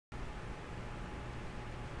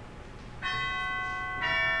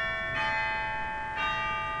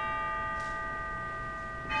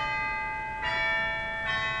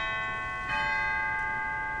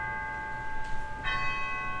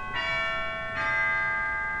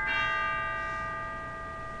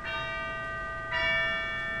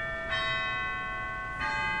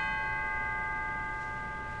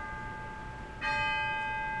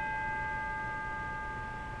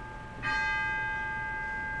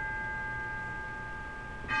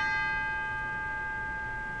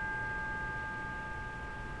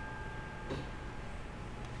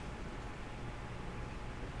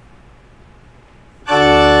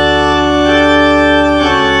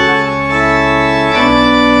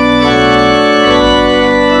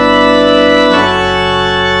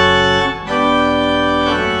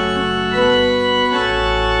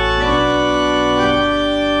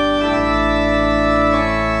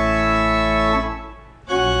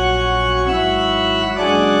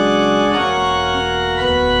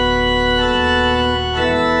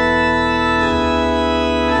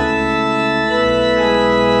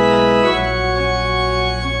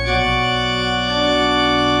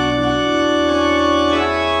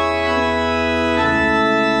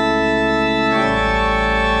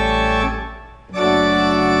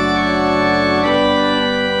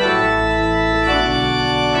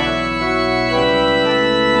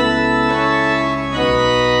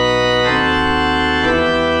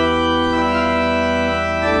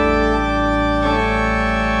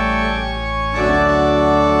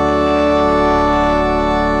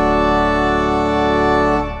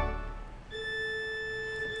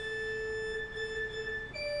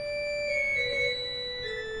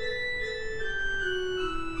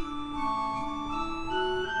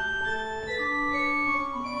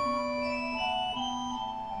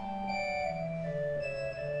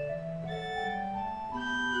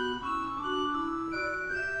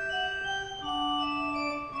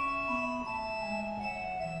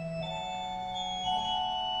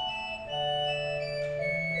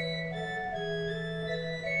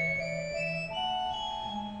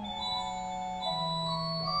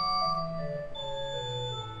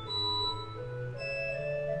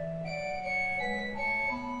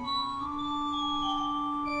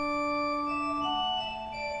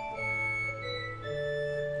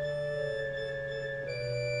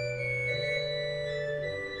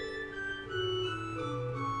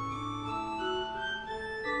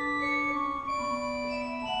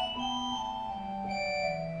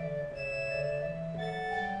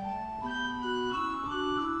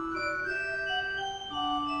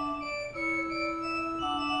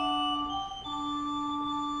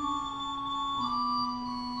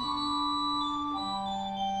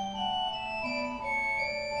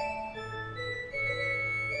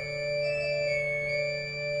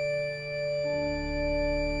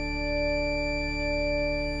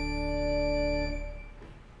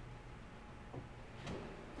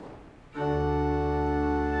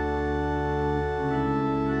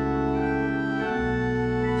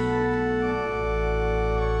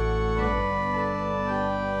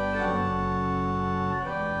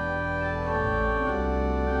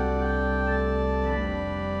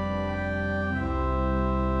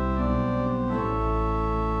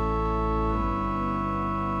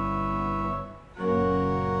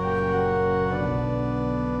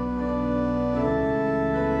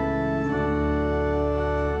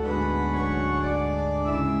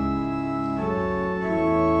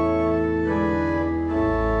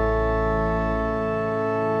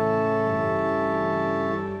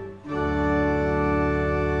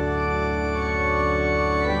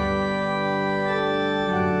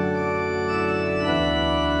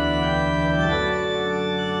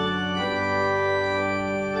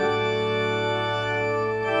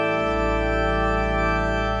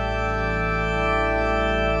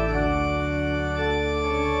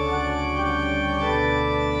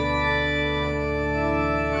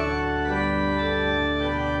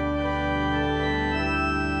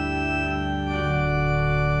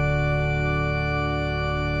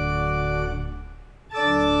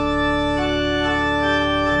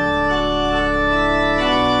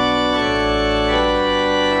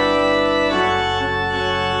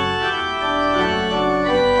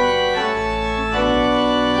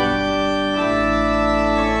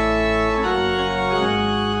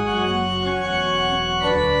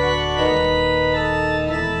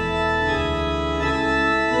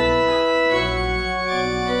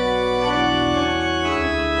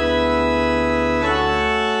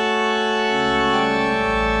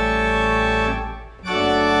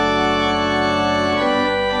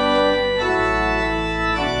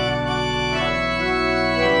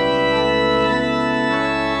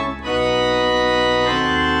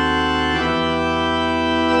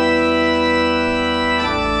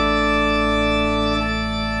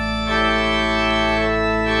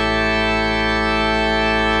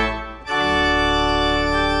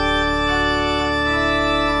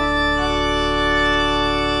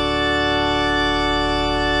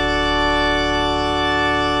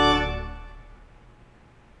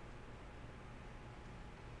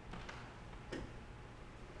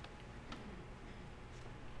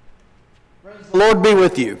The Lord be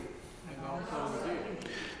with you. And also with you.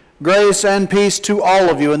 Grace and peace to all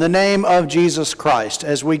of you in the name of Jesus Christ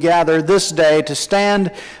as we gather this day to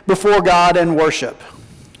stand before God and worship.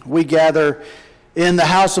 We gather in the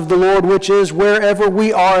house of the Lord, which is wherever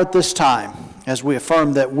we are at this time, as we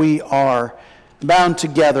affirm that we are bound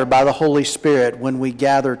together by the Holy Spirit when we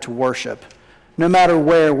gather to worship, no matter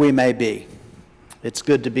where we may be. It's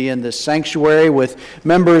good to be in this sanctuary with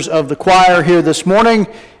members of the choir here this morning,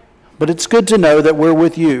 but it's good to know that we're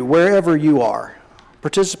with you wherever you are,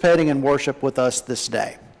 participating in worship with us this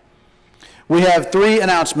day. We have three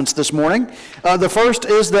announcements this morning. The first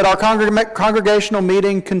is that our congregational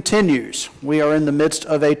meeting continues. We are in the midst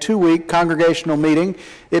of a 2-week congregational meeting.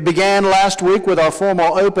 It began last week with our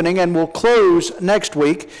formal opening and will close next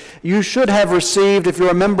week. You should have received, if you're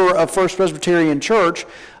a member of First Presbyterian Church,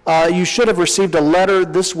 you should have received a letter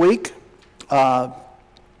this week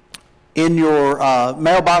in your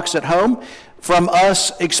mailbox at home from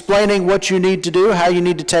us explaining what you need to do, how you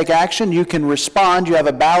need to take action. You can respond. You have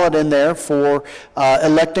a ballot in there for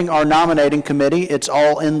electing our nominating committee. It's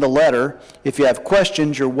all in the letter. If you have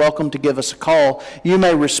questions, you're welcome to give us a call. You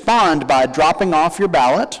may respond by dropping off your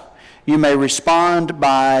ballot. You may respond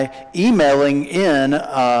by emailing in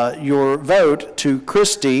your vote to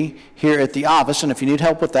Christy here at the office, and if you need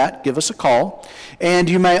help with that, give us a call. And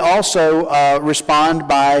you may also respond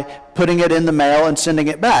by putting it in the mail and sending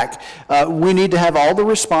it back. We need to have all the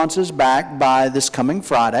responses back by this coming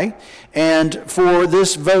Friday, and for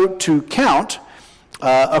this vote to count,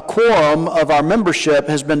 a quorum of our membership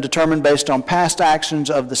has been determined based on past actions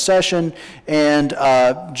of the session and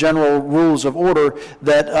general rules of order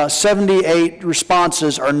that 78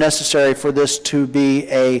 responses are necessary for this to be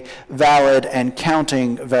a valid and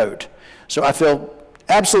counting vote. So I feel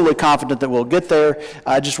absolutely confident that we'll get there.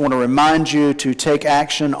 I just want to remind you to take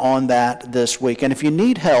action on that this week. And if you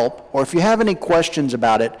need help or if you have any questions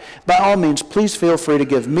about it, by all means, please feel free to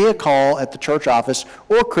give me a call at the church office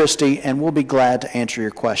or Christy, and we'll be glad to answer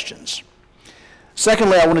your questions.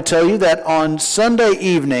 Secondly, I want to tell you that on Sunday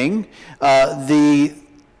evening, the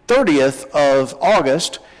 30th of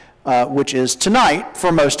August, which is tonight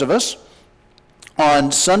for most of us,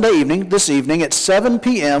 on Sunday evening, this evening at 7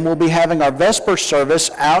 p.m., we'll be having our Vesper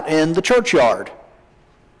service out in the churchyard.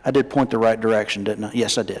 I did point the right direction, didn't I?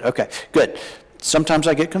 Yes, I did. Okay, good. Sometimes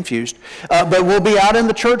I get confused. But we'll be out in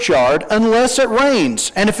the churchyard unless it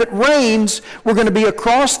rains. And if it rains, we're going to be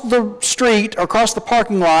across the street, across the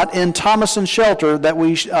parking lot in Thomas and Shelter that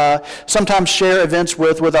we sometimes share events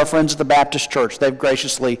with our friends at the Baptist Church. They've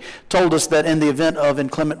graciously told us that in the event of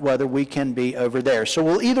inclement weather, we can be over there. So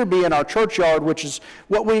we'll either be in our churchyard, which is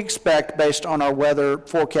what we expect based on our weather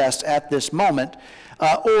forecast at this moment,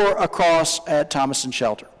 or across at Thomas and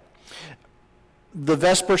Shelter. The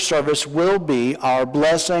Vesper service will be our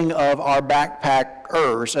blessing of our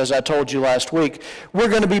backpackers, as I told you last week. We're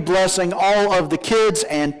going to be blessing all of the kids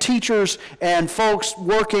and teachers and folks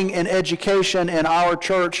working in education in our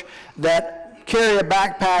church that carry a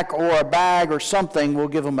backpack or a bag or something. We'll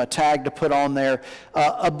give them a tag to put on there.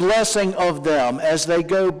 A blessing of them as they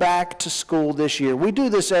go back to school this year. We do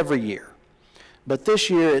this every year, but this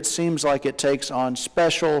year it seems like it takes on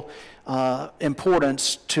special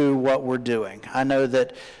importance to what we're doing. I know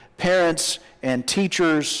that parents and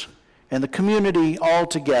teachers and the community all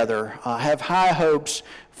together have high hopes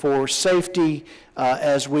for safety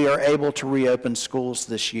as we are able to reopen schools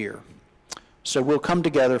this year. So we'll come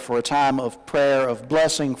together for a time of prayer, of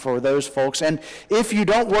blessing for those folks. And if you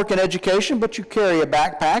don't work in education, but you carry a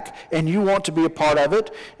backpack and you want to be a part of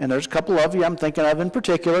it, and there's a couple of you I'm thinking of in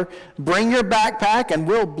particular, bring your backpack and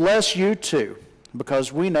we'll bless you too.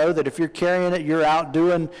 Because we know that if you're carrying it, you're out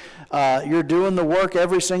doing, the work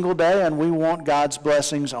every single day, and we want God's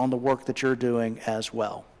blessings on the work that you're doing as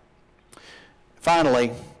well.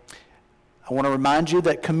 Finally, I want to remind you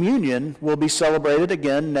that communion will be celebrated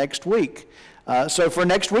again next week. So for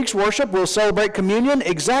next week's worship, we'll celebrate communion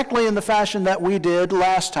exactly in the fashion that we did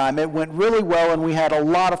last time. It went really well, and we had a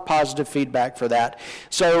lot of positive feedback for that.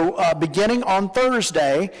 So beginning on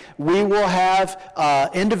Thursday, we will have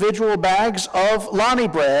individual bags of Lonnie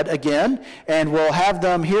bread again, and we'll have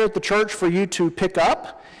them here at the church for you to pick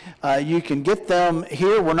up. You can get them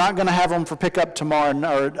here. We're not going to have them for pickup tomorrow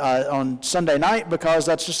or on Sunday night because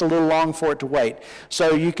that's just a little long for it to wait.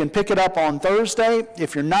 So you can pick it up on Thursday.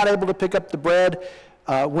 If you're not able to pick up the bread,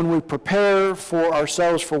 when we prepare for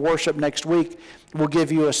ourselves for worship next week, we'll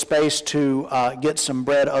give you a space to get some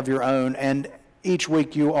bread of your own. And each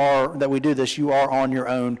week that we do this, you are on your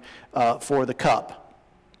own for the cup.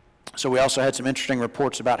 So we also had some interesting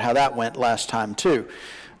reports about how that went last time too.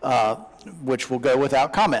 which will go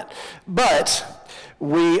without comment. But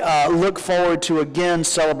we look forward to again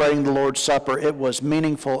celebrating the Lord's Supper. It was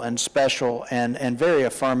meaningful and special and very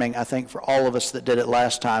affirming, I think, for all of us that did it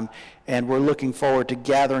last time. And we're looking forward to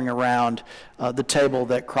gathering around the table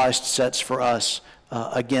that Christ sets for us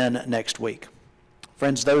again next week.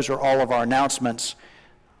 Friends, those are all of our announcements.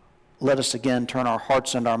 Let us again turn our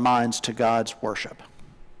hearts and our minds to God's worship.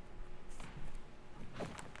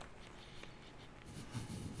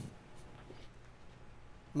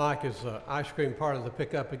 Mike, is ice cream part of the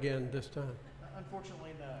pickup again this time?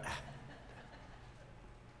 Unfortunately, no.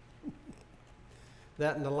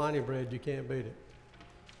 That and the Lonnie bread, you can't beat it.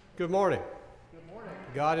 Good morning. Good morning.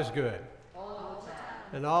 God is good. All the time.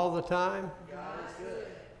 And all the time? God is good.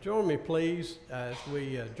 Join me, please, as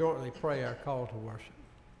we jointly pray our call to worship.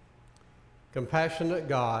 Compassionate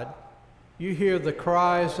God, you hear the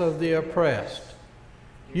cries of the oppressed.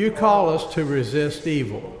 You call us to resist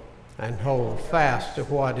evil and hold fast to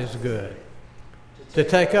what is good, to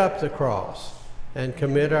take up the cross and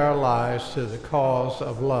commit our lives to the cause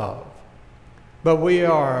of love. But we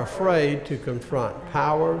are afraid to confront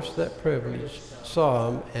powers that privilege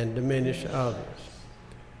some and diminish others.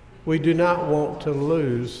 We do not want to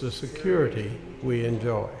lose the security we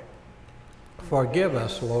enjoy. Forgive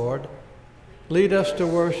us, Lord. Lead us to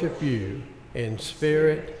worship you in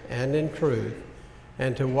spirit and in truth,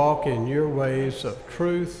 and to walk in your ways of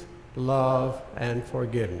truth, love, and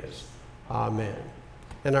forgiveness. Amen.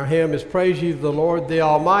 And our hymn is Praise Ye the Lord, the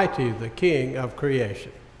Almighty, the King of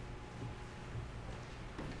creation.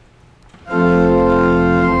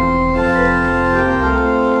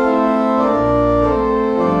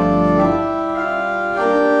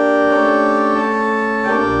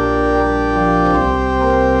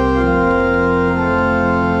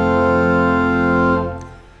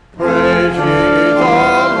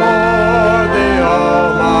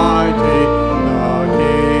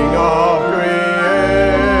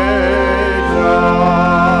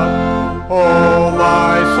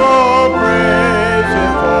 My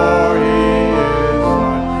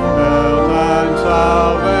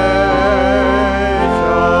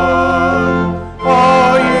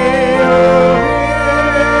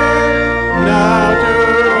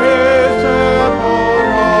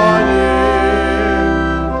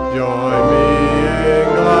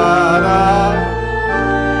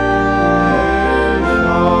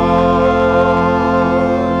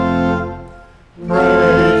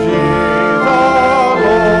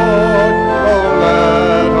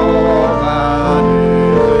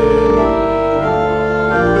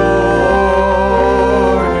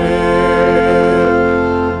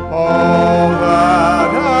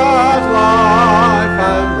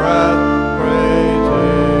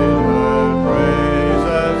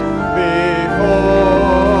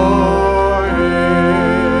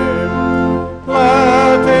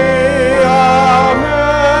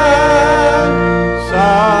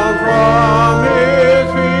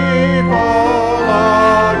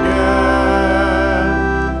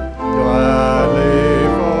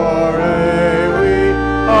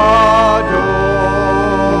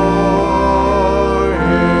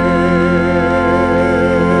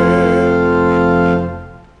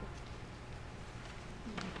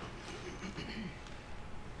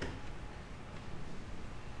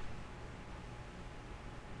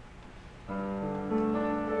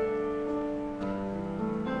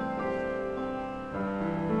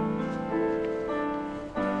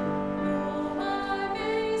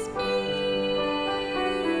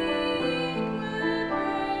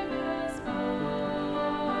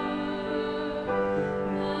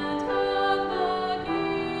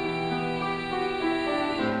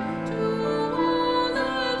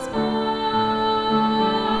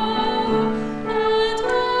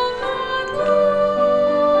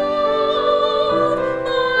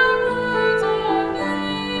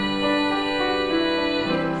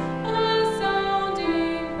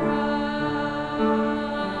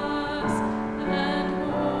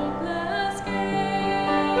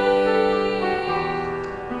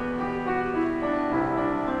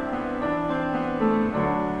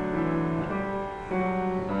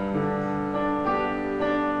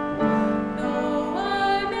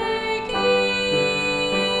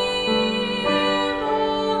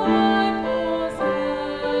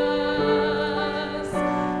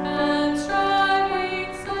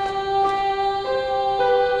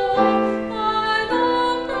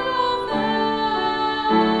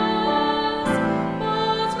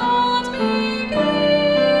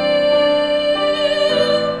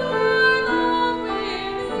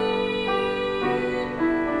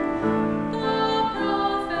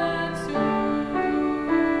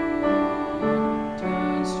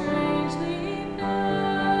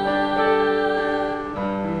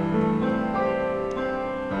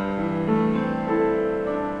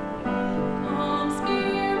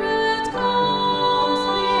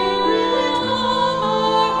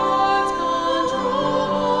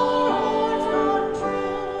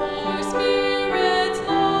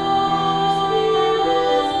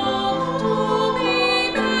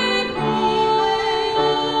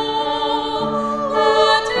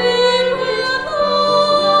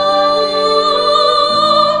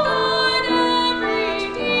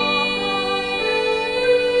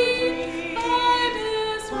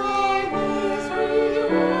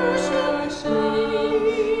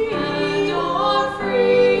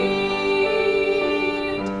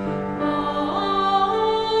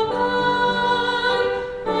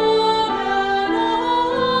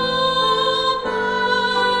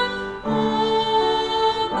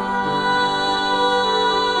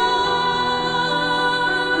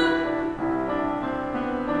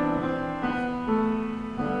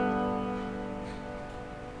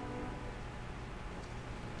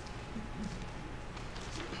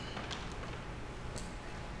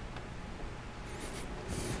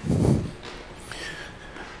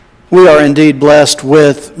We are indeed blessed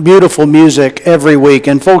with beautiful music every week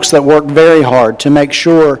and folks that work very hard to make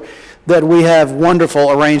sure that we have wonderful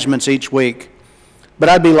arrangements each week. But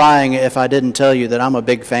I'd be lying if I didn't tell you that I'm a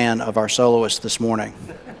big fan of our soloist this morning.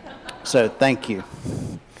 So thank you.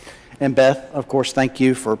 And Beth, of course, thank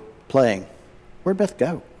you for playing. Where'd Beth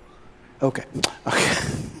go? Okay.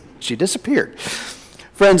 She disappeared.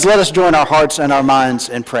 Friends, let us join our hearts and our minds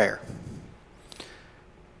in prayer.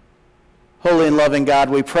 Holy and loving God,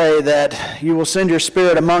 we pray that you will send your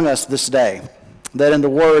Spirit among us this day, that in the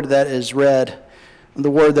word that is read, the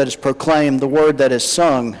word that is proclaimed, the word that is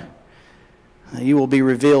sung, you will be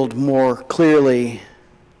revealed more clearly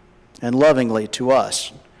and lovingly to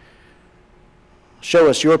us. Show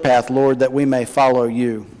us your path, Lord, that we may follow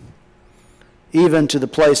you, even to the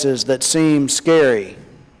places that seem scary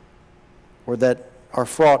or that are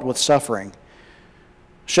fraught with suffering.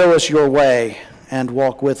 Show us your way and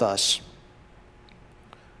walk with us.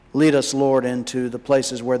 Lead us, Lord, into the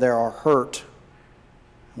places where there are hurt,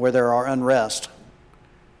 where there are unrest,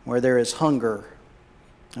 where there is hunger,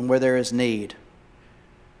 and where there is need.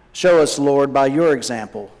 Show us, Lord, by your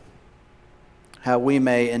example, how we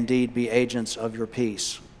may indeed be agents of your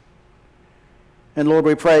peace. And Lord,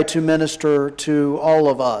 we pray to minister to all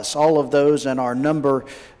of us, all of those in our number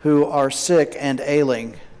who are sick and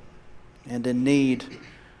ailing and in need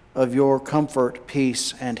of your comfort,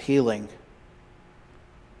 peace, and healing.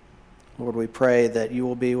 Lord, we pray that you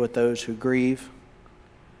will be with those who grieve,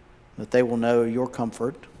 that they will know your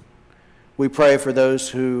comfort. We pray for those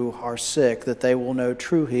who are sick, that they will know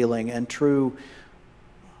true healing and true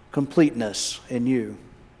completeness in you.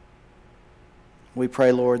 We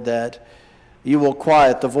pray, Lord, that you will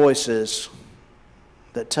quiet the voices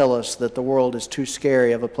that tell us that the world is too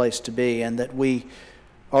scary of a place to be and that we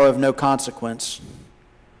are of no consequence,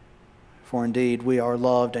 for indeed we are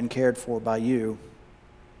loved and cared for by you.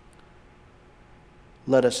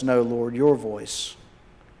 Let us know, Lord, your voice,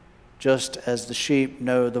 just as the sheep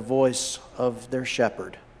know the voice of their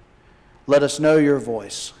shepherd. Let us know your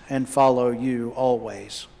voice and follow you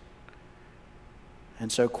always.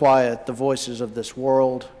 And so quiet the voices of this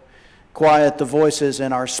world, quiet the voices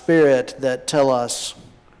in our spirit that tell us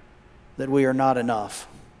that we are not enough,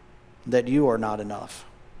 that you are not enough.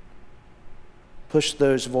 Push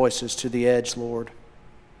those voices to the edge, Lord,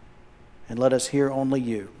 and let us hear only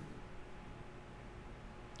you.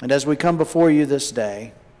 And as we come before you this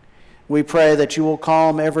day, we pray that you will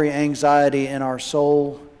calm every anxiety in our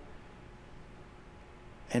soul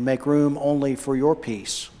and make room only for your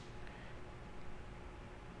peace.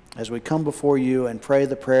 As we come before you and pray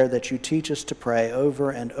the prayer that you teach us to pray over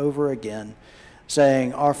and over again,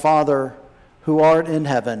 saying, Our Father, who art in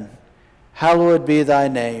heaven, hallowed be thy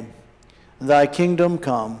name. Thy kingdom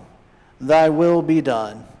come, thy will be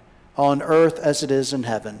done, on earth as it is in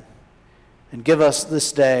heaven. And give us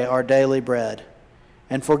this day our daily bread,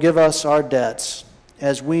 and forgive us our debts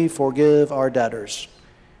as we forgive our debtors.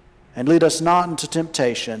 And lead us not into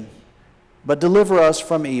temptation, but deliver us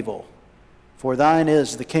from evil. For thine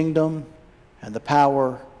is the kingdom, and the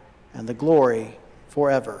power, and the glory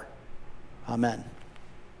forever. Amen.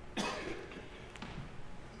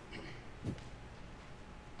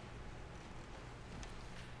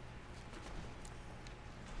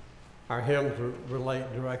 Our hymns relate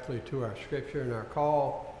directly to our scripture and our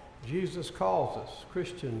call. Jesus calls us.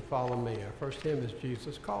 Christian, follow me. Our first hymn is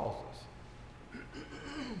Jesus Calls Us.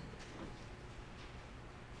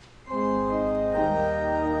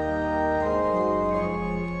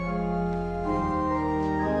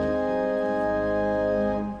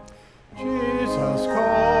 Jesus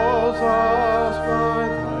calls us by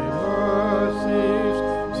thy mercies,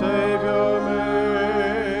 Savior,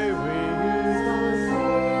 may we hear thy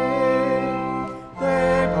name.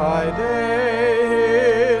 Day by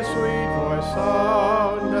day his sweet voice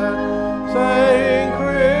sounded, saying,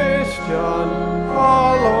 Christian,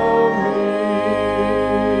 follow me.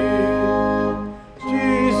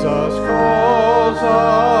 Jesus calls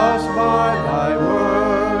us by thy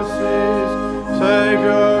mercies,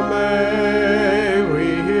 Savior,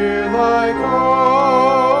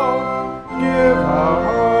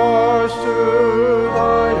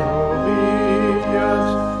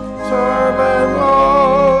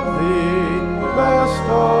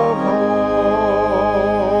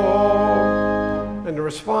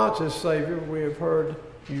 response is, Savior, we have heard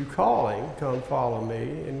you calling, come follow me,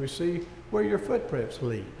 and we see where your footprints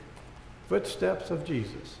lead, footsteps of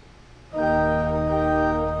Jesus.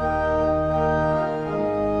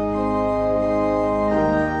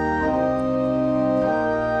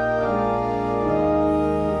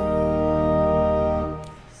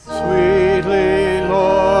 Sweetly,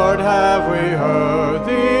 Lord, have we heard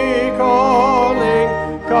thee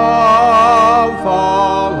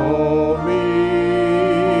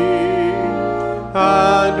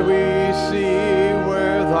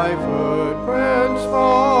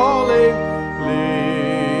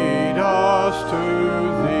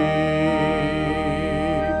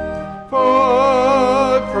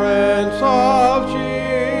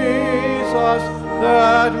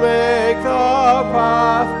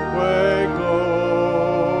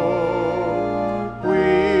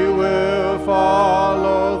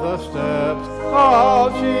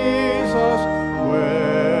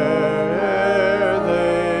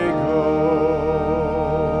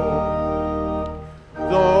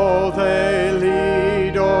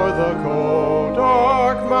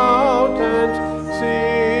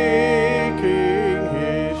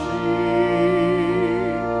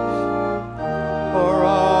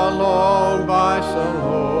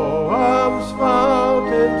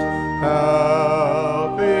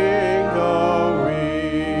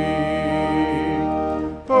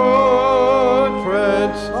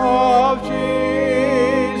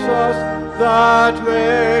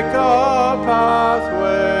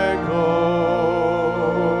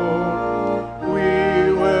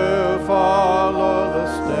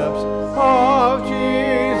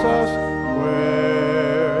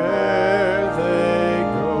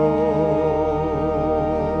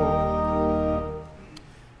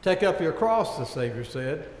Take up your cross, the Savior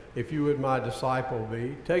said, if you would my disciple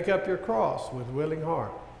be. Take up your cross with willing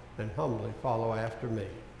heart and humbly follow after me.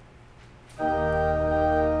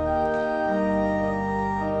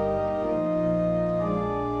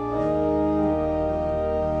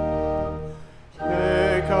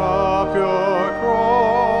 Take up your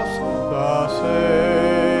cross, the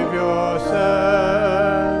Savior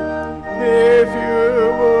said, if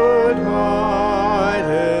you would my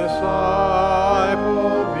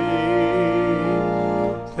disciple be.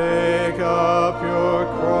 Take up your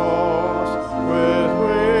cross with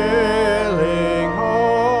willing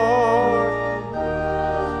heart,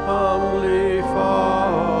 humbly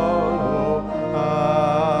follow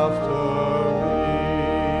after me.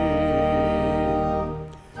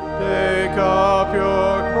 Take up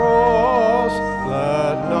your cross,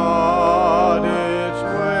 let not its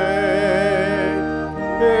weight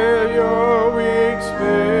fill your weak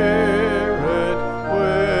spirit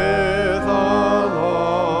with alarm.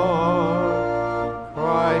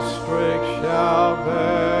 Christ's strength shall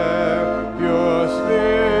bear your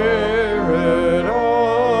spirit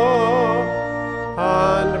up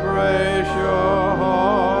and brace your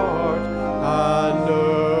heart and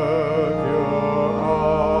nerve your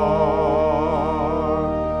heart.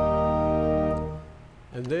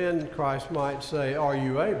 And then Christ might say, are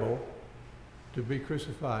you able to be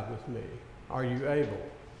crucified with me? Are you able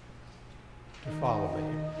to follow me?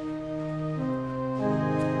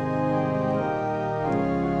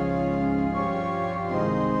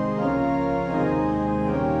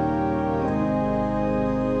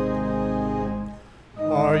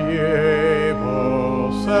 Are you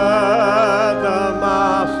able, said the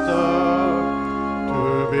Master,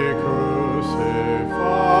 to be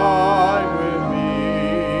crucified with me?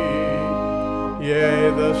 Yea,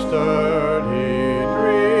 the sturdy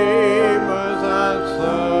dreamers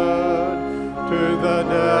answered, to the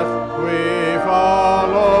death we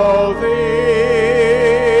follow thee.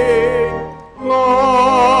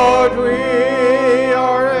 Lord, we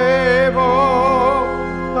are able,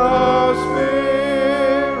 our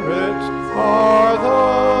spirits are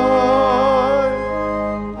thine.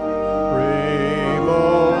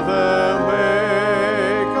 Remove them,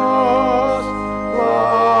 make us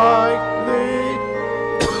like thee.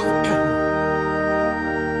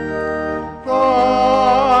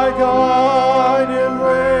 Thy guiding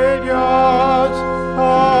radiance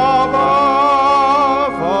above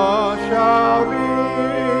us shall be,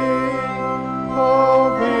 a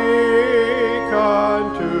beacon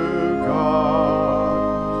to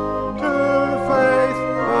God, to faith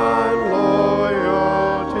and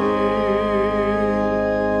loyalty.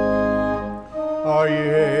 Are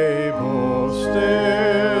you able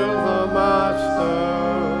still, the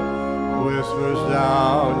Master whispers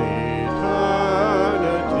down eternity,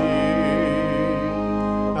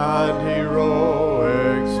 and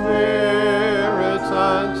heroic spirits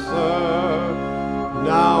answer,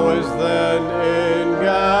 now as then in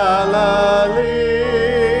Galilee.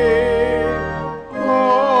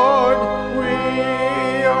 Lord,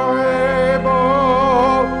 we are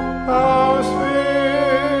able, our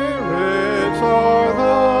spirits are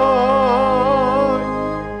thine.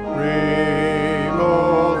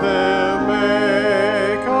 Remove them,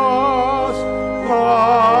 make us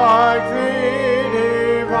like thee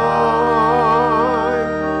divine.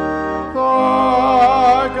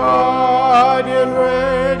 Thy guardian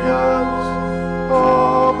radiance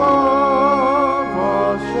above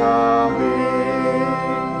us shall be,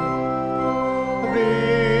 a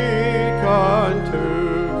beacon to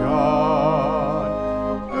God,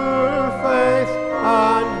 to faith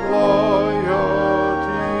and loyalty.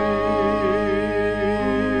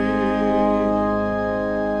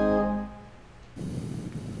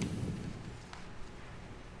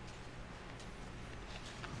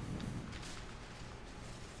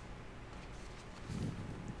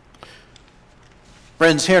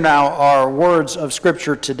 Friends, here now are words of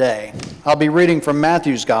Scripture today. I'll be reading from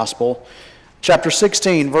Matthew's Gospel, chapter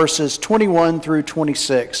 16, verses 21 through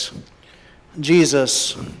 26.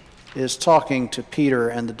 Jesus is talking to Peter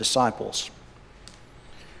and the disciples.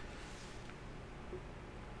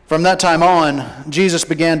 From that time on, Jesus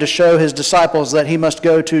began to show his disciples that he must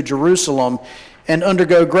go to Jerusalem and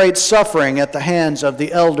undergo great suffering at the hands of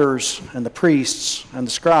the elders and the priests and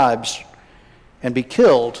the scribes, and be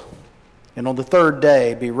killed, and on the third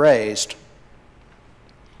day be raised.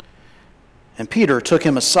 And Peter took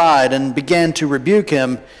him aside and began to rebuke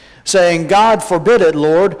him, saying, God forbid it,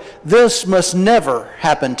 Lord, this must never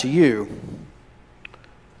happen to you.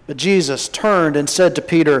 But Jesus turned and said to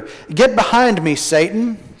Peter, Get behind me,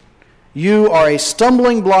 Satan. You are a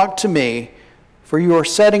stumbling block to me, for you are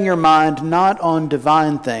setting your mind not on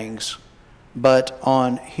divine things, but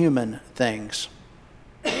on human things."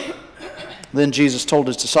 Then Jesus told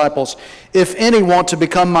his disciples, "If any want to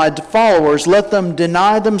become my followers, let them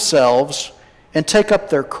deny themselves and take up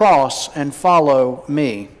their cross and follow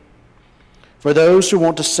me. For those who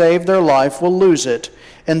want to save their life will lose it,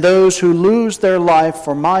 and those who lose their life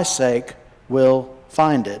for my sake will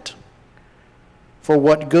find it. For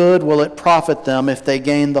what good will it profit them if they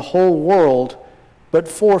gain the whole world but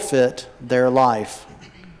forfeit their life?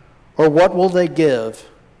 Or what will they give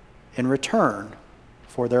in return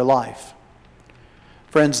for their life?"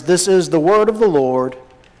 Friends, this is the word of the Lord.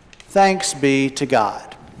 Thanks be to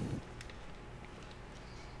God.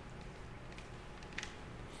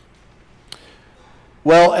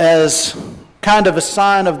 Well, as kind of a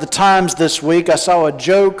sign of the times this week, I saw a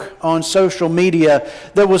joke on social media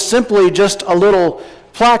that was simply just a little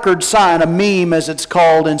placard sign, a meme as it's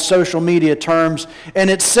called in social media terms, and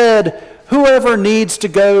it said, "Whoever needs to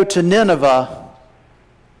go to Nineveh,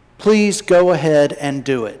 please go ahead and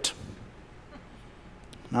do it."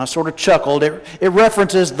 And I sort of chuckled. It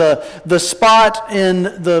references the spot in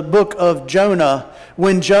the book of Jonah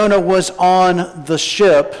when Jonah was on the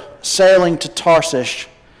ship sailing to Tarshish,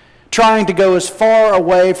 trying to go as far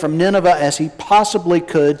away from Nineveh as he possibly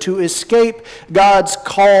could to escape God's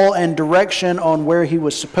call and direction on where he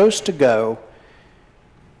was supposed to go.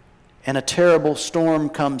 And a terrible storm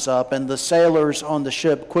comes up, and the sailors on the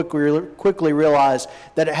ship quickly realize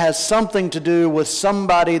that it has something to do with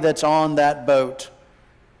somebody that's on that boat.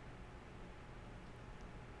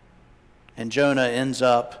 And Jonah ends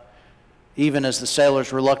up, even as the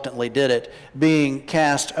sailors reluctantly did it, being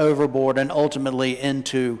cast overboard and ultimately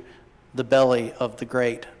into the belly of the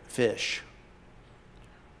great fish.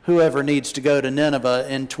 Whoever needs to go to Nineveh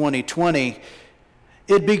in 2020,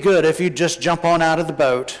 it'd be good if you'd just jump on out of the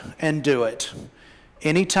boat and do it.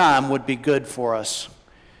 Any time would be good for us.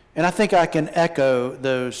 And I think I can echo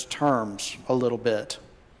those terms a little bit.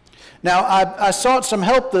 Now, I sought some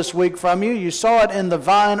help this week from you. You saw it in the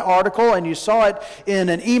Vine article, and you saw it in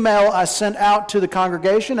an email I sent out to the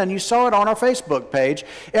congregation, and you saw it on our Facebook page.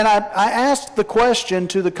 And I asked the question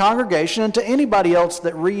to the congregation and to anybody else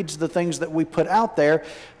that reads the things that we put out there,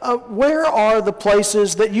 where are the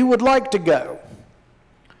places that you would like to go?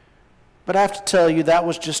 But I have to tell you, that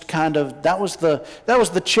was just that was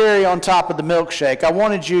the cherry on top of the milkshake. I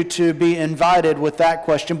wanted you to be invited with that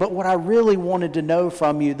question, but what I really wanted to know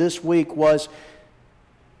from you this week was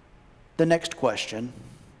the next question.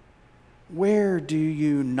 Where do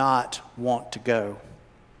you not want to go?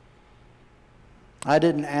 I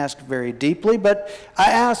didn't ask very deeply, but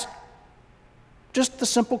I asked just the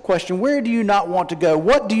simple question, where do you not want to go?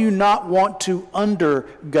 What do you not want to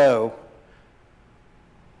undergo?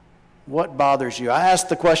 What bothers you? I asked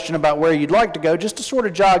the question about where you'd like to go just to sort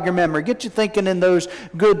of jog your memory, get you thinking in those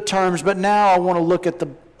good terms, but now I want to look at the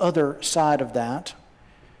other side of that.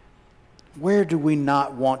 Where do we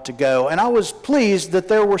not want to go? And I was pleased that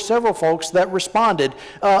there were several folks that responded,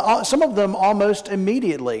 some of them almost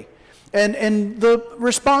immediately. And the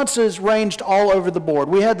responses ranged all over the board.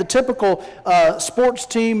 We had the typical sports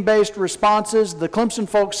team-based responses. The Clemson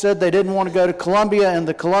folks said they didn't want to go to Columbia, and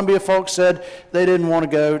the Columbia folks said they didn't want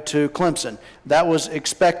to go to Clemson. That was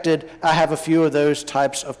expected. I have a few of those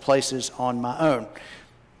types of places on my own.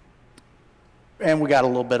 And we got a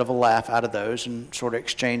little bit of a laugh out of those and sort of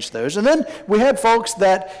exchanged those. And then we had folks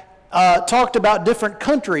that talked about different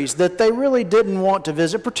countries that they really didn't want to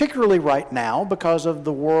visit, particularly right now because of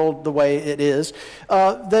the world the way it is.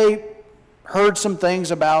 They heard some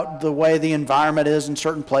things about the way the environment is in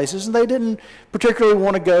certain places, and they didn't particularly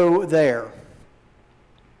want to go there.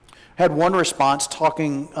 Had one response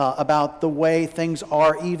talking about the way things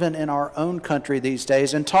are even in our own country these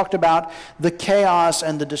days, and talked about the chaos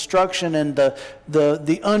and the destruction and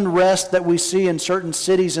the unrest that we see in certain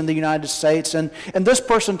cities in the United States. And this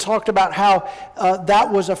person talked about how that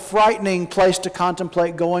was a frightening place to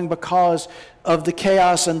contemplate going because of the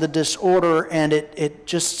chaos and the disorder, and it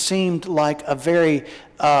just seemed like a very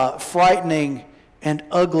frightening and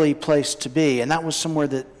ugly place to be. And that was somewhere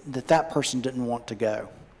that person didn't want to go.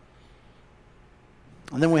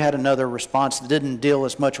 And then we had another response that didn't deal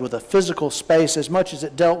as much with a physical space as much as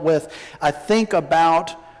it dealt with, I think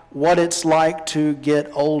about what it's like to get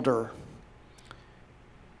older.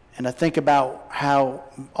 And I think about how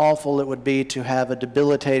awful it would be to have a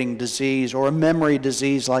debilitating disease or a memory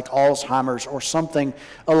disease like Alzheimer's or something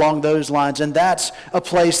along those lines. And that's a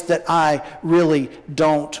place that I really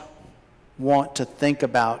don't want to think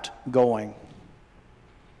about going.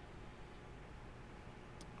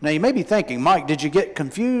 Now you may be thinking, Mike, did you get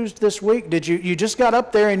confused this week? Did you just got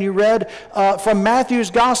up there and you read from Matthew's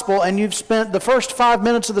gospel and you've spent the first 5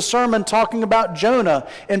 minutes of the sermon talking about Jonah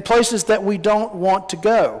in places that we don't want to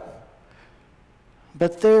go.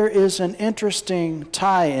 But there is an interesting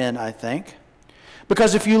tie-in, I think.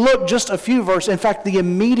 Because if you look just a few verses, in fact, the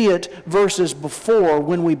immediate verses before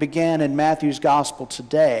when we began in Matthew's gospel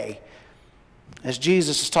today, as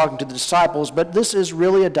Jesus is talking to the disciples, but this is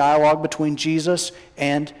really a dialogue between Jesus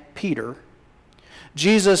and Peter.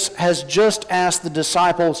 Jesus has just asked the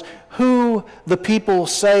disciples who the people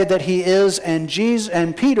say that he is,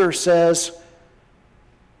 and Peter says,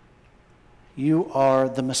 "You are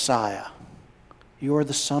the Messiah. You are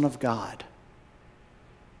the Son of God."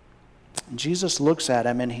 And Jesus looks at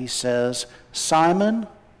him and he says, "Simon,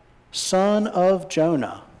 son of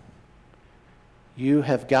Jonah, you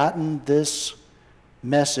have gotten this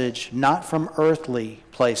message not from earthly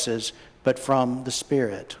places, but from the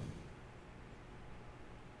Spirit."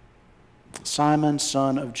 Simon,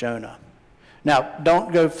 son of Jonah. Now,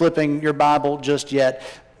 don't go flipping your Bible just yet.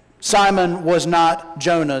 Simon was not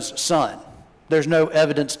Jonah's son. There's no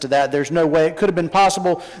evidence to that. There's no way it could have been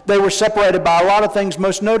possible. They were separated by a lot of things,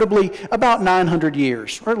 most notably about 900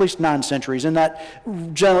 years, or at least 9 centuries, in that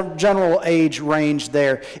general age range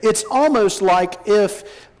there. It's almost like if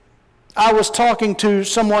I was talking to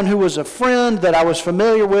someone who was a friend that I was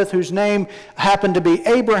familiar with, whose name happened to be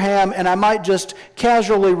Abraham, and I might just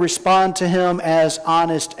casually respond to him as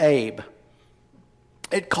Honest Abe.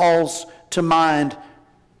 It calls to mind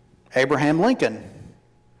Abraham Lincoln.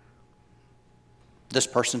 This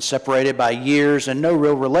person's separated by years and no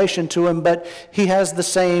real relation to him, but he has the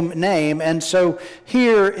same name. And so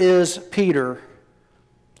here is Peter,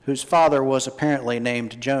 whose father was apparently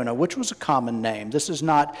named Jonah, which was a common name. This is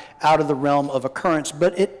not out of the realm of occurrence,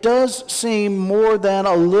 but it does seem more than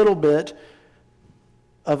a little bit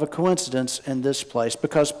of a coincidence in this place,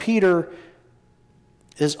 because Peter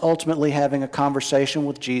is ultimately having a conversation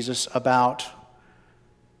with Jesus about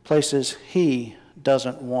places he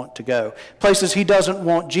doesn't want to go, places he doesn't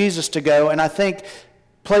want Jesus to go, and I think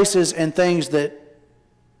places and things that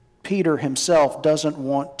Peter himself doesn't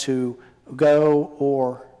want to go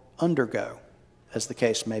or undergo, as the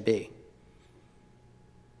case may be.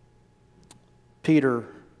 Peter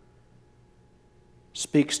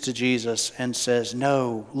speaks to Jesus and says,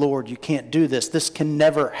 "No, Lord, you can't do this. This can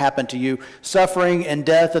never happen to you. Suffering and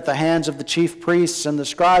death at the hands of the chief priests and the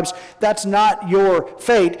scribes, that's not your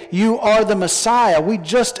fate. You are the Messiah. We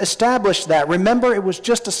just established that. Remember, it was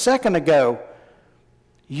just a second ago.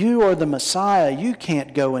 You are the Messiah. You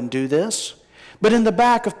can't go and do this." But in the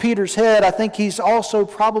back of Peter's head, I think he's also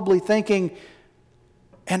probably thinking,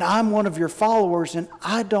 and I'm one of your followers, and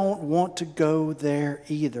I don't want to go there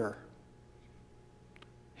either.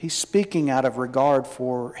 He's speaking out of regard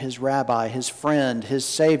for his rabbi, his friend, his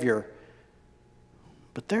Savior.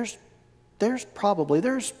 But there's probably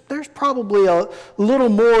a little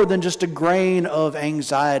more than just a grain of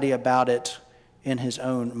anxiety about it in his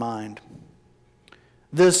own mind.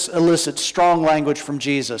 This elicits strong language from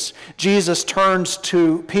Jesus. Jesus turns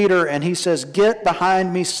to Peter and he says, "Get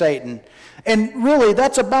behind me, Satan." And really,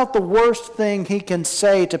 that's about the worst thing he can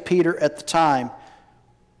say to Peter at the time.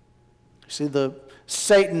 See, the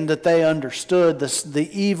Satan that they understood, the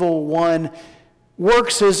evil one,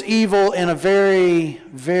 works his evil in a very,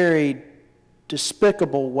 very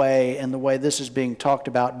despicable way in the way this is being talked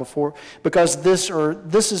about before, because this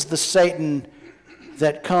is the Satan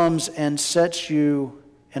that comes and sets you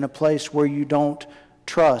in a place where you don't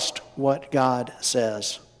trust what God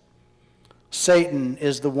says. Satan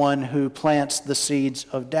is the one who plants the seeds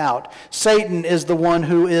of doubt. Satan is the one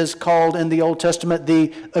who is called in the Old Testament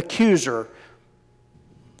the accuser,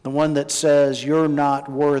 the one that says you're not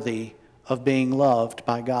worthy of being loved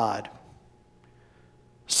by God.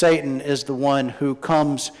 Satan is the one who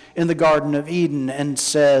comes in the Garden of Eden and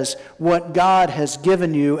says, what God has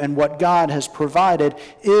given you and what God has provided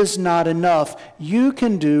is not enough. You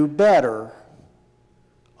can do better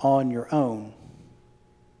on your own.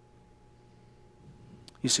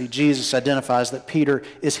 You see, Jesus identifies that Peter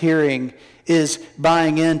is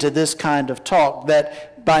buying into this kind of talk,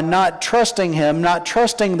 that by not trusting him, not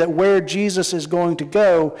trusting that where Jesus is going to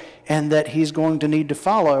go and that he's going to need to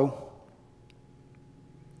follow,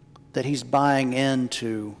 that he's buying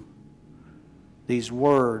into these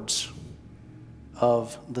words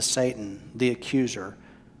of the Satan, the accuser,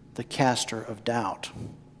 the caster of doubt.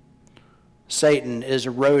 Satan is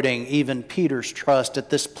eroding even Peter's trust at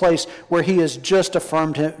this place where he has just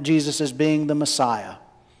affirmed Jesus as being the Messiah.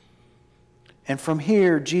 And from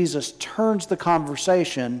here, Jesus turns the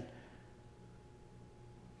conversation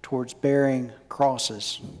to towards bearing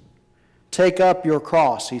crosses. Take up your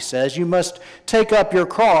cross, he says. You must take up your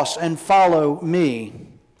cross and follow me.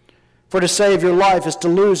 For to save your life is to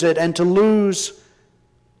lose it, and to lose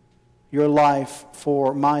your life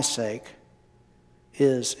for my sake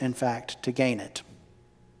is, in fact, to gain it.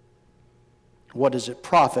 What does it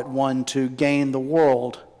profit one to gain the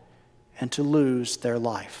world and to lose their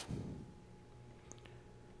life?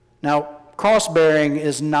 Now, cross-bearing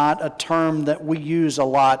is not a term that we use a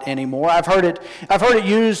lot anymore. I've heard it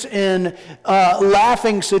used in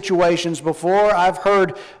laughing situations before. I've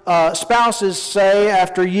heard spouses say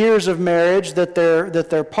after years of marriage that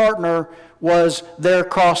their partner was their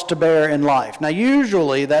cross to bear in life. Now,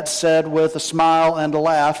 usually that's said with a smile and a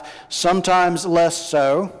laugh, sometimes less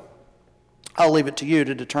so. I'll leave it to you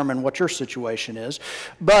to determine what your situation is,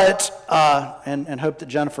 but and hope that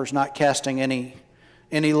Jennifer's not casting any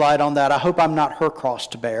light on that. I hope I'm not her cross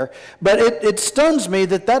to bear. But it stuns me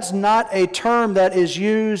that that's not a term that is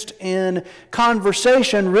used in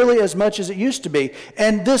conversation really as much as it used to be.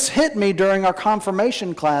 And this hit me during our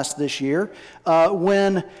confirmation class this year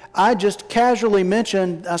when I just casually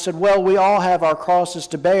mentioned, I said, well, we all have our crosses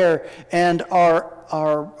to bear, and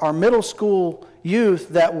our middle school youth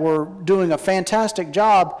that were doing a fantastic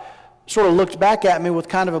job sort of looked back at me with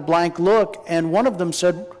kind of a blank look, and one of them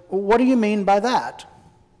said, well, what do you mean by that?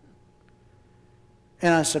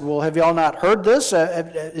 And I said, well, have you all not heard this?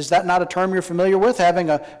 Is that not a term you're familiar with, having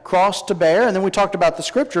a cross to bear? And then we talked about the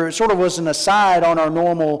scripture. It sort of was an aside on our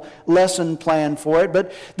normal lesson plan for it,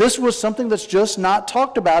 but this was something that's just not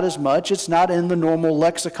talked about as much. It's not in the normal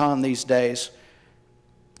lexicon these days.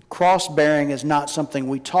 Cross-bearing is not something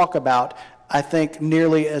we talk about, I think,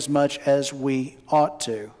 nearly as much as we ought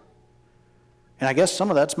to. And I guess some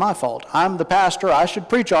of that's my fault. I'm the pastor. I should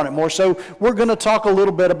preach on it more. So we're going to talk a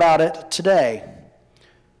little bit about it today.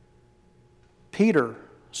 Peter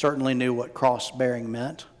certainly knew what cross-bearing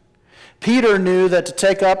meant. Peter knew that to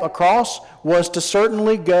take up a cross was to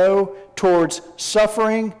certainly go towards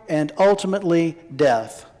suffering and ultimately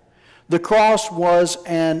death. The cross was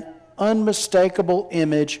an unmistakable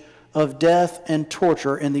image of death and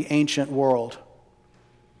torture in the ancient world.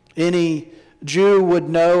 Any Jew would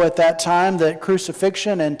know at that time that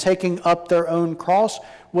crucifixion and taking up their own cross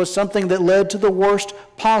was something that led to the worst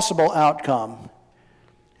possible outcome.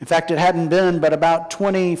 In fact, it hadn't been but about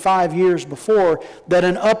 25 years before that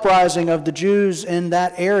an uprising of the Jews in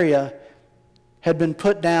that area had been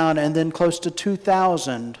put down, and then close to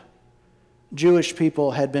 2,000 Jewish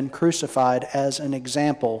people had been crucified as an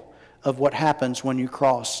example of what happens when you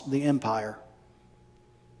cross the empire.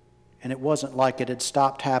 And it wasn't like it had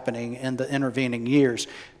stopped happening in the intervening years.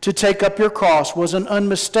 To take up your cross was an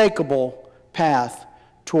unmistakable path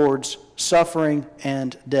towards suffering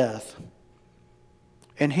and death.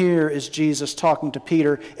 And here is Jesus talking to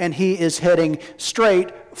Peter, and he is heading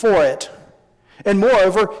straight for it. And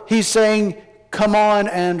moreover, he's saying, come on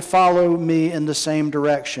and follow me in the same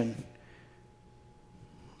direction.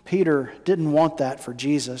 Peter didn't want that for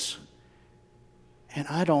Jesus. And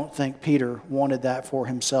I don't think Peter wanted that for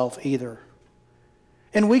himself either.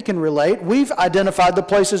 And we can relate. We've identified the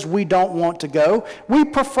places we don't want to go. We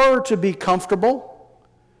prefer to be comfortable.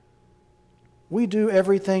 We do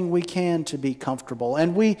everything we can to be comfortable.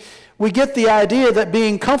 And we get the idea that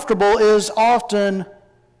being comfortable is often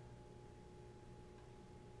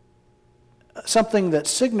something that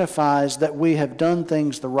signifies that we have done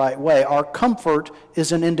things the right way. Our comfort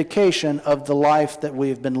is an indication of the life that we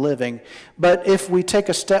have been living. But if we take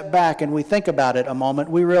a step back and we think about it a moment,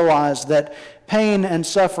 we realize that pain and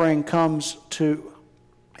suffering comes to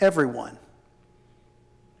everyone.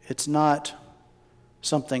 It's not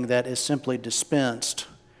something that is simply dispensed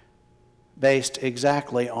based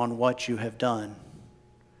exactly on what you have done.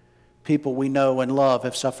 People we know and love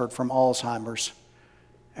have suffered from Alzheimer's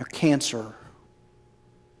or cancer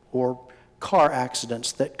or car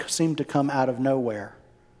accidents that seem to come out of nowhere.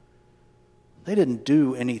 They didn't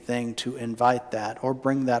do anything to invite that or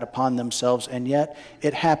bring that upon themselves, and yet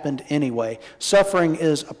it happened anyway. Suffering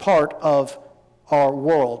is a part of our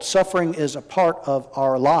world. Suffering is a part of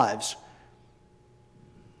our lives.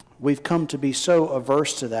 We've come to be so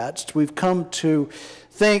averse to that. We've come to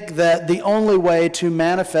think that the only way to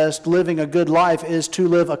manifest living a good life is to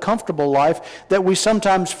live a comfortable life, that we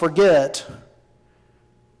sometimes forget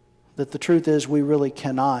that the truth is we really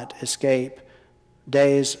cannot escape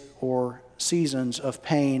days or seasons of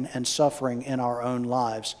pain and suffering in our own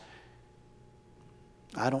lives.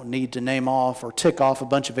 I don't need to name off or tick off a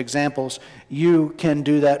bunch of examples. You can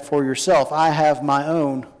do that for yourself. I have my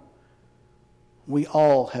own. We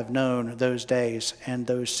all have known those days and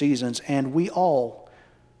those seasons, and we all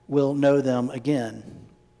will know them again.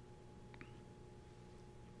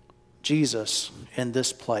 Jesus in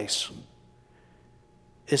this place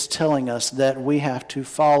is telling us that we have to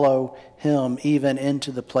follow him even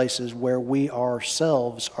into the places where we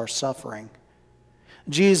ourselves are suffering.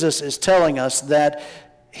 Jesus is telling us that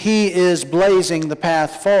he is blazing the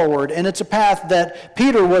path forward, and it's a path that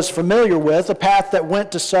Peter was familiar with, a path that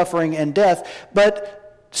went to suffering and death,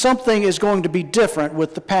 but something is going to be different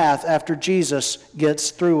with the path after Jesus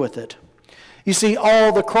gets through with it. You see,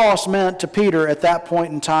 all the cross meant to Peter at that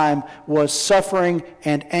point in time was suffering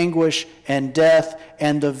and anguish and death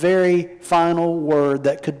and the very final word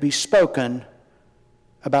that could be spoken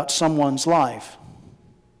about someone's life.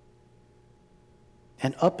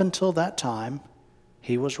 And up until that time,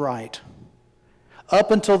 he was right.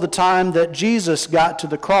 Up until the time that Jesus got to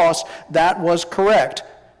the cross, that was correct.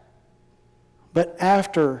 But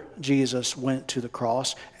after Jesus went to the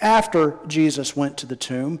cross, after Jesus went to the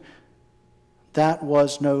tomb, that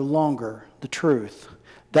was no longer the truth.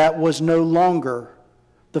 That was no longer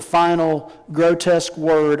the final grotesque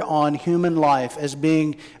word on human life as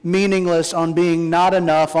being meaningless, on being not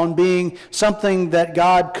enough, on being something that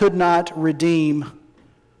God could not redeem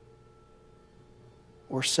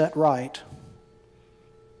or set right.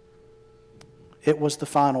 It was the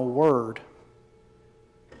final word.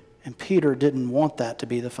 And Peter didn't want that to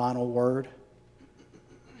be the final word.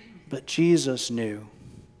 But Jesus knew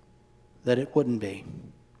that it wouldn't be.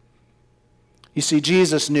 You see,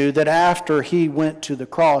 Jesus knew that after he went to the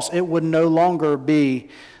cross, it would no longer be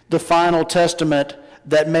the final testament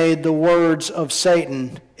that made the words of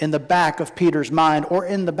Satan in the back of Peter's mind or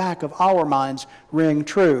in the back of our minds ring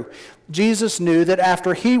true. Jesus knew that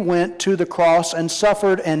after he went to the cross and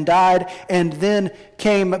suffered and died and then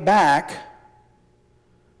came back,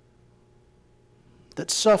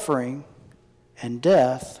 that suffering and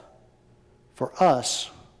death for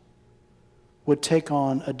us would take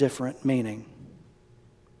on a different meaning.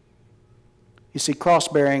 You see,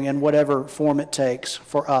 cross-bearing in whatever form it takes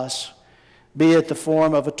for us, be it the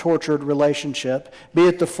form of a tortured relationship, be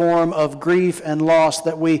it the form of grief and loss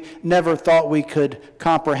that we never thought we could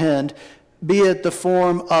comprehend, be it the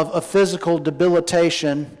form of a physical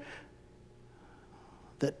debilitation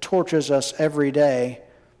that tortures us every day,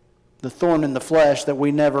 the thorn in the flesh that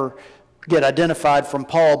we never get identified from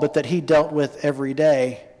Paul, but that he dealt with every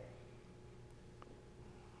day.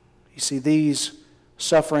 You see, these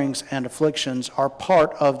sufferings and afflictions are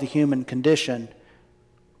part of the human condition.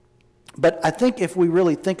 But I think if we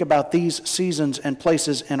really think about these seasons and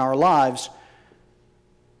places in our lives,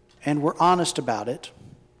 and we're honest about it,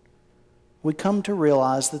 we come to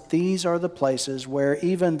realize that these are the places where,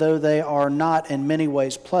 even though they are not in many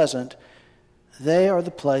ways pleasant, they are the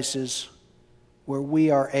places where we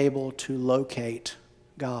are able to locate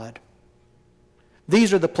God.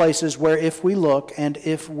 These are the places where if we look and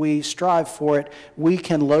if we strive for it, we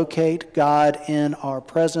can locate God in our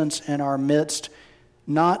presence, in our midst,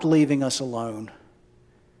 not leaving us alone.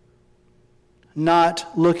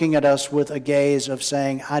 Not looking at us with a gaze of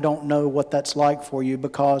saying, I don't know what that's like for you,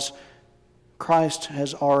 because Christ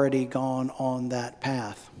has already gone on that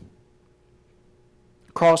path.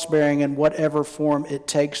 Cross-bearing in whatever form it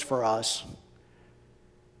takes for us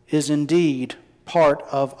is indeed part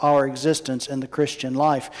of our existence in the Christian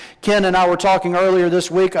life. Ken and I were talking earlier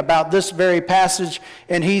this week about this very passage,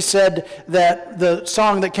 and he said that the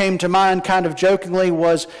song that came to mind kind of jokingly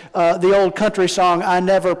was the old country song, I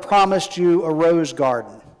Never Promised You a Rose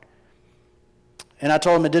Garden. And I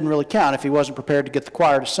told him it didn't really count if he wasn't prepared to get the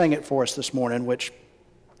choir to sing it for us this morning, which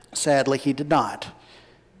sadly he did not.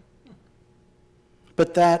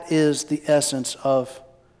 But that is the essence of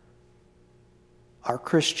our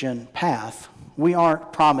Christian path. We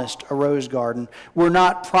aren't promised a rose garden. We're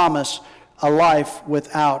not promised a life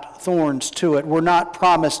without thorns to it. We're not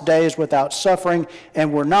promised days without suffering,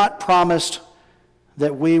 and we're not promised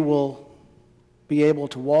that we will be able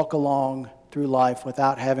to walk along through life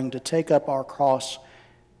without having to take up our cross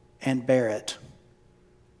and bear it.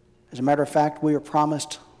 As a matter of fact, we are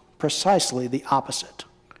promised precisely the opposite.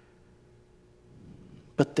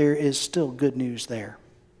 But there is still good news there.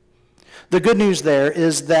 The good news there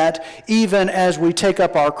is that even as we take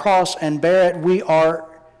up our cross and bear it, we are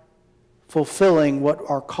fulfilling what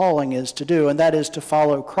our calling is to do, and that is to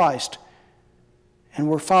follow Christ. And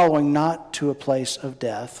we're following not to a place of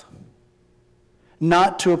death,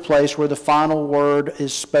 not to a place where the final word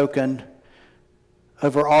is spoken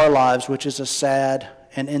over our lives, which is a sad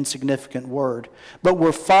and insignificant word, but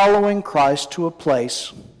we're following Christ to a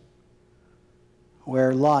place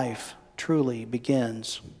where life truly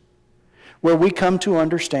begins, where we come to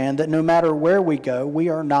understand that no matter where we go, we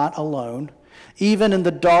are not alone. Even in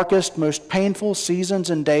the darkest, most painful seasons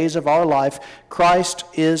and days of our life, Christ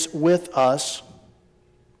is with us,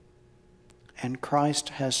 and Christ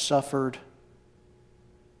has suffered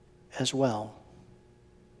as well,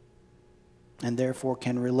 and therefore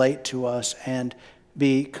can relate to us and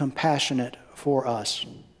be compassionate for us.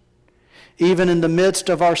 Even in the midst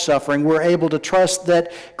of our suffering, we're able to trust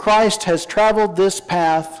that Christ has traveled this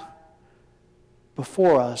path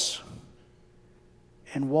before us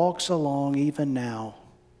and walks along even now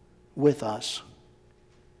with us.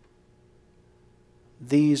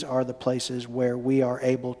 These are the places where we are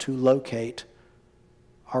able to locate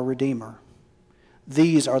our Redeemer.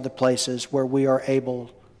 These are the places where we are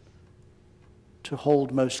able to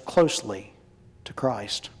hold most closely to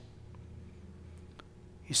Christ.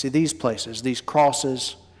 You see, these places, these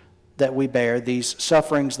crosses that we bear, these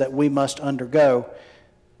sufferings that we must undergo,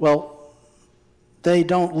 well, they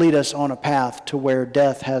don't lead us on a path to where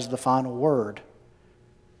death has the final word.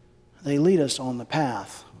 They lead us on the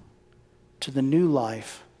path to the new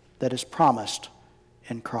life that is promised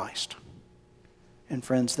in Christ. And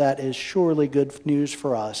friends, that is surely good news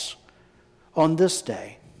for us on this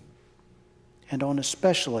day and on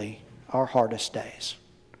especially our hardest days.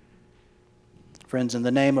 Friends, in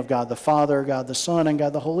the name of God the Father, God the Son, and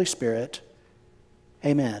God the Holy Spirit,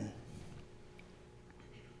 amen.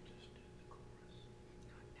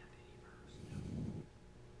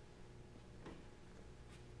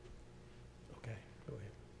 Okay, go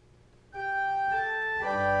ahead.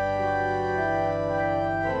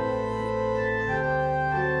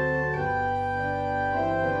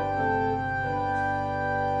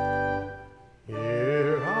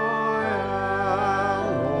 Here I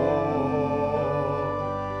am, Lord.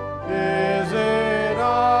 Is it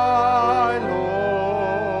I, Lord?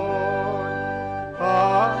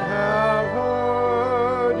 I have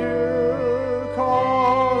heard you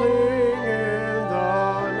calling in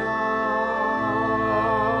the night.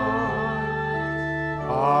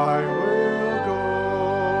 I will go,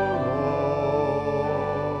 Lord,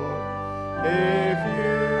 if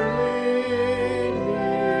you lead me.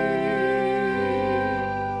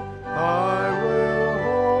 I will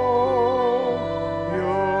hold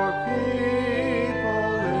your people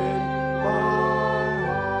in my heart.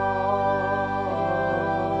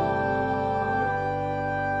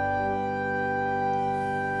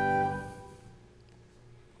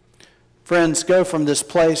 Friends, go from this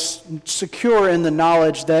place secure in the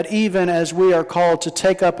knowledge that even as we are called to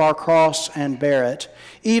take up our cross and bear it,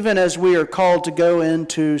 even as we are called to go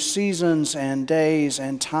into seasons and days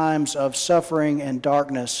and times of suffering and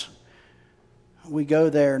darkness, we go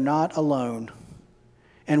there not alone,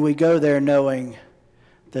 and we go there knowing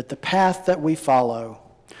that the path that we follow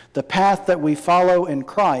in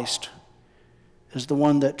Christ, is the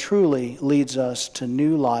one that truly leads us to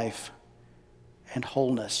new life and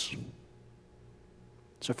wholeness.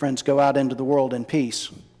 So friends, go out into the world in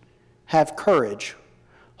peace. Have courage.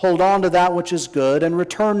 Hold on to that which is good, and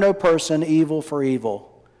return no person evil for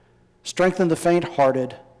evil. Strengthen the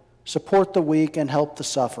faint-hearted, support the weak, and help the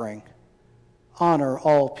suffering. Honor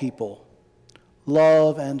all people.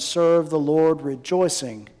 Love and serve the Lord,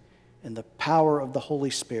 rejoicing in the power of the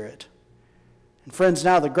Holy Spirit. And friends,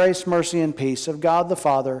 now the grace, mercy, and peace of God the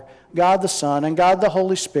Father, God the Son, and God the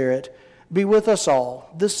Holy Spirit be with us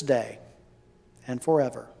all this day and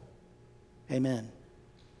forever. Amen.